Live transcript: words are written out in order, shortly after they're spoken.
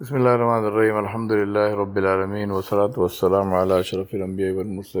Bismillahirrahmanirrahim. Alhamdulillahi Rabbil Alameen. Wa salatu wa salamu ala ashrafil anbiya wal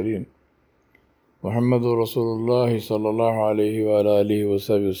mursaleen. Muhammadur Rasulullah sallallahu alayhi wa ala alihi wa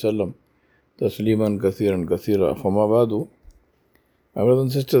sahbihi wa sallam. Tasliman kathiran kathira. Fama badu. My brothers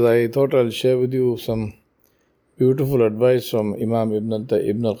and sisters, I thought I'll share with you some beautiful advice from Imam Ibn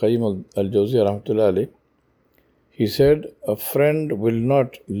al-Qayyim al-Jawziyya rahmatullahi alayh. He said, a friend will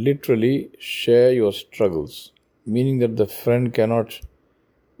not literally share your struggles, meaning that the friend cannot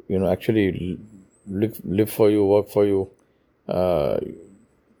actually live for you, work for you.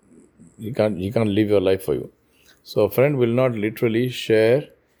 He can't live your life for you. So a friend will not literally share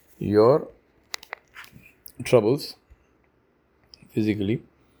your troubles physically,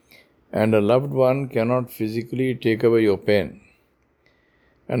 and a loved one cannot physically take away your pain,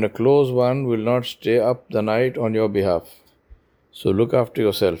 and a close one will not stay up the night on your behalf. So look after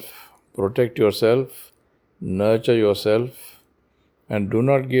yourself, protect yourself, nurture yourself, and do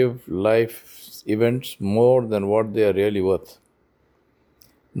not give life's events more than what they are really worth.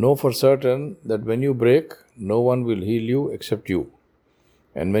 Know for certain that when you break, no one will heal you except you.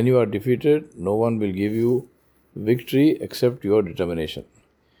 And when you are defeated, no one will give you victory except your determination.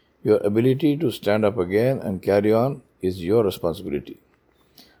 Your ability to stand up again and carry on is your responsibility.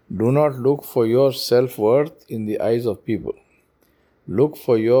 Do not look for your self-worth in the eyes of people. Look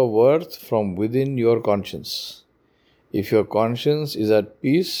for your worth from within your conscience. If your conscience is at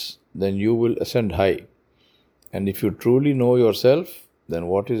peace, then you will ascend high. And if you truly know yourself, then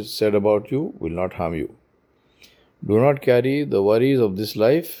what is said about you will not harm you. Do not carry the worries of this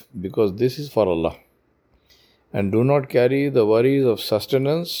life, because this is for Allah. And do not carry the worries of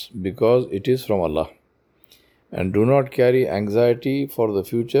sustenance, because it is from Allah. And do not carry anxiety for the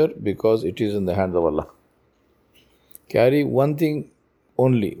future, because it is in the hands of Allah. Carry one thing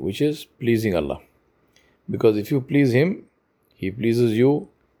only, which is pleasing Allah. Because if you please Him, He pleases you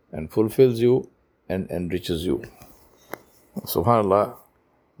and fulfills you and enriches you. SubhanAllah,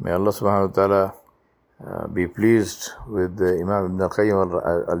 may Allah subhanahu wa ta'ala be pleased with Imam Ibn al-Qayyim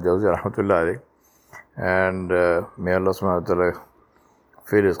al-Jawziyya rahmatullahi alayh, and may Allah subhanahu wa ta'ala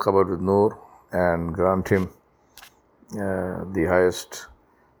fill his qabr with nur and grant him the highest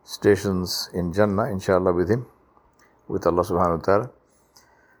stations in Jannah, inshallah, with Allah subhanahu wa ta'ala.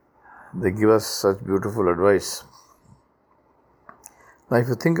 They give us such beautiful advice. Now, if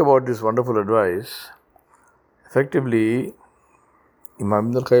you think about this wonderful advice, effectively, Imam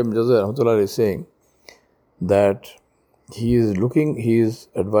Ibn al-Qayyim al-Jawziyya is saying that he is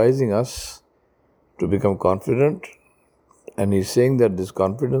advising us to become confident, and he's saying that this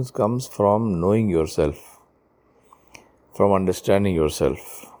confidence comes from knowing yourself, from understanding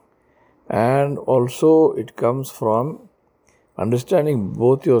yourself, and also it comes from understanding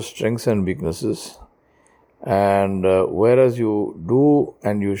both your strengths and weaknesses, and whereas you do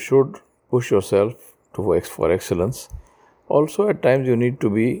and you should push yourself for excellence, also at times you need to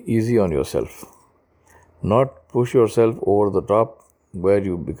be easy on yourself, not push yourself over the top where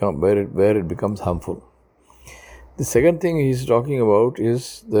it becomes harmful. The second thing he's talking about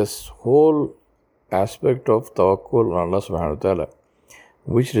is this whole aspect of tawakkul on Allah subhanahu wa ta'ala,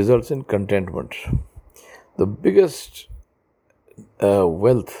 which results in contentment. The biggest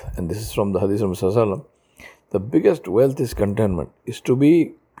wealth, and this is from the hadith of Muhammad, the biggest wealth is contentment, is to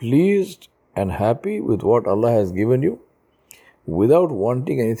be pleased and happy with what Allah has given you without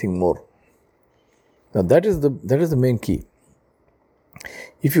wanting anything more. Now that is the main key.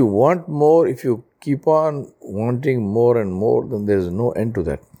 If you want more, if you keep on wanting more and more, then there is no end to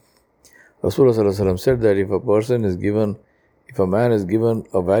that. Rasulullah said that if a man is given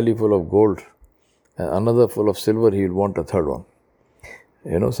a valley full of gold and another full of silver, he will want a third one.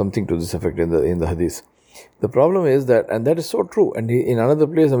 Something to this effect in the hadith. The problem is that, and that is so true, and in another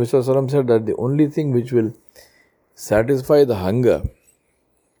place, Nabi Sallallahu Alaihi Wasallam said that the only thing which will satisfy the hunger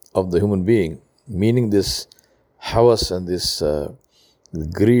of the human being, meaning this hawas and this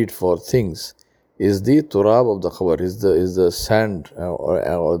greed for things, is the turab of the qabr, is the sand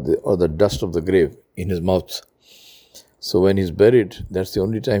or the dust of the grave in his mouth. So when he's buried, that's the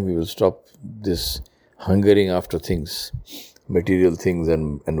only time he will stop this hungering after things, material things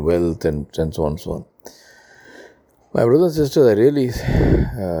and wealth and so on and so on. My brothers and sisters, I really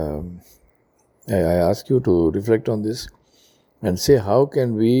I ask you to reflect on this and say, how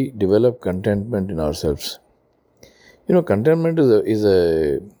can we develop contentment in ourselves? Contentment is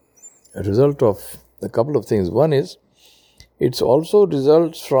a result of a couple of things. One is, it's also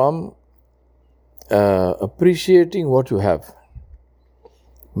results from appreciating what you have.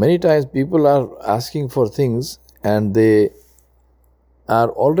 Many times people are asking for things and they are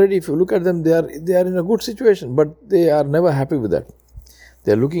already, if you look at them, they are in a good situation, but they are never happy with that.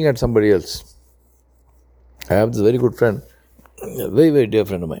 They're looking at somebody else. I have this very good friend, a very, very dear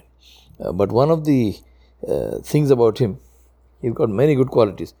friend of mine. But one of the things about him, he's got many good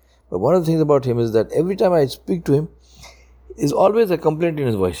qualities. But one of the things about him is that every time I speak to him, is always a complaint in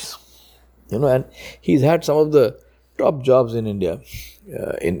his voice. And he's had some of the top jobs in India,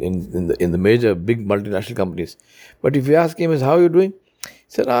 in the major big multinational companies. But if you ask him, how are you doing? He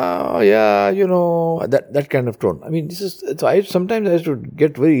said, yeah, that kind of tone. I mean, sometimes I used to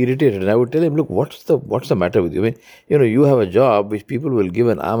get very irritated, and I would tell him, look, what's the matter with you? I mean, you have a job which people will give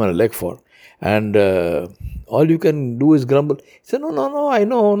an arm and a leg for, and all you can do is grumble. He said, no, I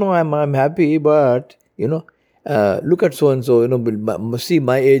know, no, I'm happy, but look at so and so. See,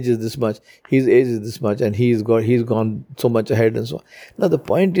 my age is this much, his age is this much, and he's gone so much ahead, and so on. Now the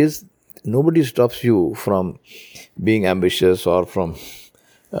point is, nobody stops you from being ambitious or from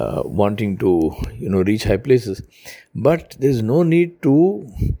wanting to reach high places, but there's no need to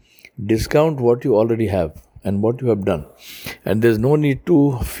discount what you already have and what you have done, and there's no need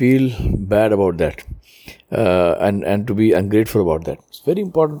to feel bad about that, and to be ungrateful about that. It's very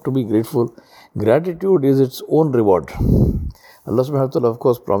important to be grateful. Gratitude is its own reward. Allah subhanahu wa ta'ala, of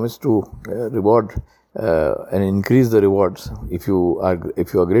course, promised to reward and increase the rewards if you are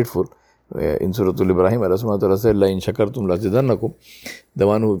grateful. In Surah Al-Ibrahim, Allah subhanahu wa ta'ala said, La in shakartum la zidannakum. The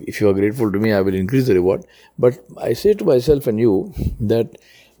one who, if you are grateful to me, I will increase the reward. But I say to myself and you that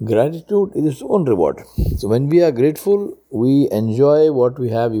gratitude is its own reward. So when we are grateful, we enjoy what we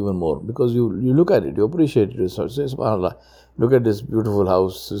have even more. Because you look at it, you appreciate it. So say, subhanAllah, look at this beautiful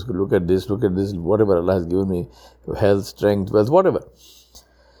house, look at this, whatever Allah has given me, health, strength, wealth, whatever.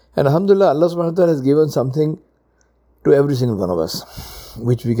 And alhamdulillah, Allah subhanahu wa ta'ala has given something to every single one of us,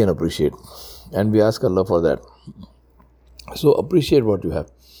 which we can appreciate. And we ask Allah for that. So appreciate what you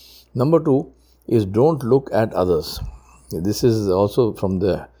have. Number 2 is don't look at others. This is also from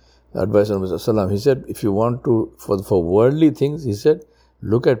the advice of Rasulullah. He said, if you want to, for worldly things, he said,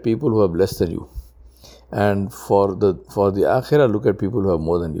 look at people who have less than you. And for the akhirah, look at people who have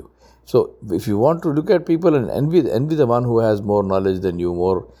more than you. So if you want to look at people and envy the one who has more knowledge than you,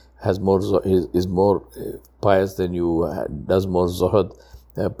 is more pious than you, does more zuhud,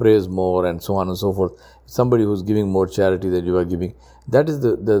 prays more, and so on and so forth. Somebody who's giving more charity than you are giving. That is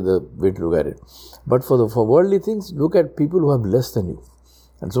the way to look at it. But for worldly things, look at people who have less than you.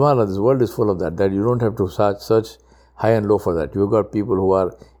 And subhanAllah, this world is full of that you don't have to search high and low for that. You've got people who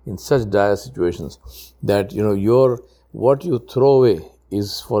are in such dire situations that what you throw away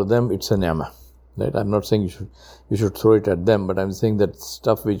is, for them, it's a ni'mah. Right? I'm not saying you should throw it at them, but I'm saying that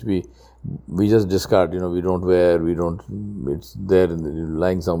stuff which we just discard, we don't wear, it's there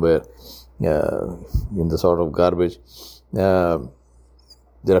lying somewhere in the sort of garbage. There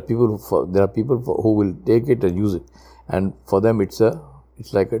are people who will take it and use it, and for them it's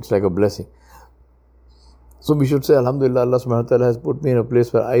like a blessing. So we should say, alhamdulillah, Allah subhanahu wa ta'ala has put me in a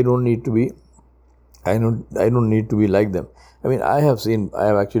place where I don't need to be like them. I mean, I have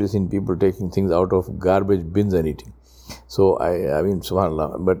actually seen people taking things out of garbage bins and eating. So I mean,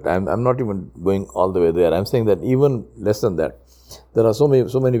 subhanallah, but I'm not even going all the way there. I'm saying that even less than that, there are so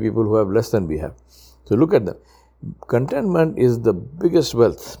many people who have less than we have. So look at them. Contentment is the biggest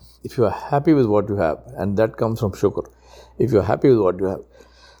wealth. If you are happy with what you have, and that comes from shukr. If you are happy with what you have.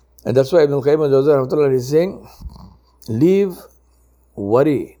 And that's why Ibn Qayyim is saying, leave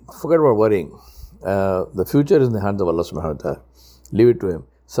worry, forget about worrying. The future is in the hands of Allah subhanahu wa ta'ala. Leave it to Him.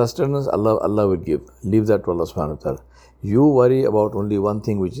 Sustenance, Allah will give. Leave that to Allah subhanahu wa ta'ala. You worry about only one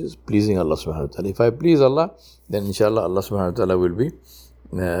thing, which is pleasing Allah subhanahu wa ta'ala. If I please Allah, then inshallah Allah subhanahu wa ta'ala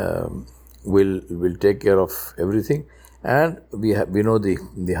will take care of everything. And we know the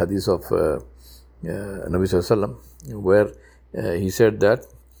hadith of Nabi Sallallahu Alaihi Wasallam, where he said that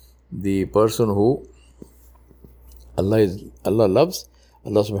the person who Allah loves,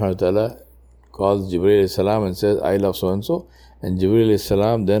 Allah subhanahu wa ta'ala calls Jibreel alayhi salam and says, I love so and so, and Jibreel alayhi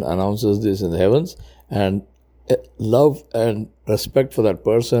salam then announces this in the heavens, and love and respect for that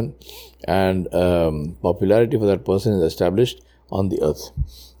person and popularity for that person is established on the earth.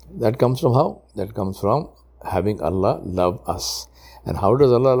 That comes from how? That comes from having Allah love us. And how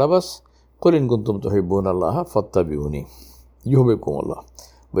does Allah love us? قُلْ إِن كُنْتُمْ تُحِبُّونَ اللَّهَ فَاتَّبِعُونِي يُحْبِبْكُمُ اللَّهُ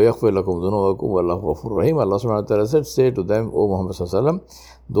وَيَغْفِرْ لَكُمْ ذُنُوبَكُمْ وَاللَّهُ غَفُورٌ رَحِيمٌ. Allah subhanahu wa ta'ala said, say to them, O Muhammad sallallahu alaihi wasallam,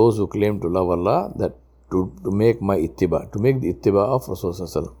 those who claim to love Allah, that to make my ittiba, to make the ittiba of Rasul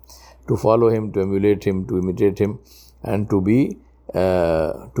sallallahu alaihi wasallam, to follow him, to emulate him, to imitate him, and to be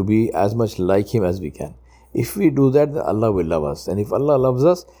as much like him as we can. If we do that, then Allah will love us. And if Allah loves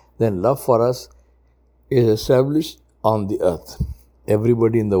us, then love for us is established on the earth.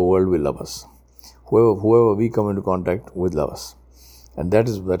 Everybody in the world will love us. Whoever we come into contact with, love us. And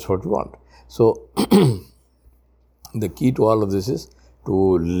that's what we want. So the key to all of this is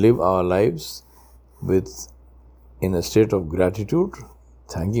to live our lives in a state of gratitude,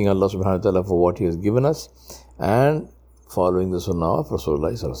 thanking Allah subhanahu wa ta'ala for what He has given us, and following the sunnah of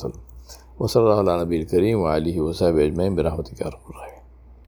Rasulullah sallallahu alaihi wasallam. Wa sallallahu ala nabiyil kareem wa alihi wa sahbihi ajma'in bi rahmatika ya rabbal alamin.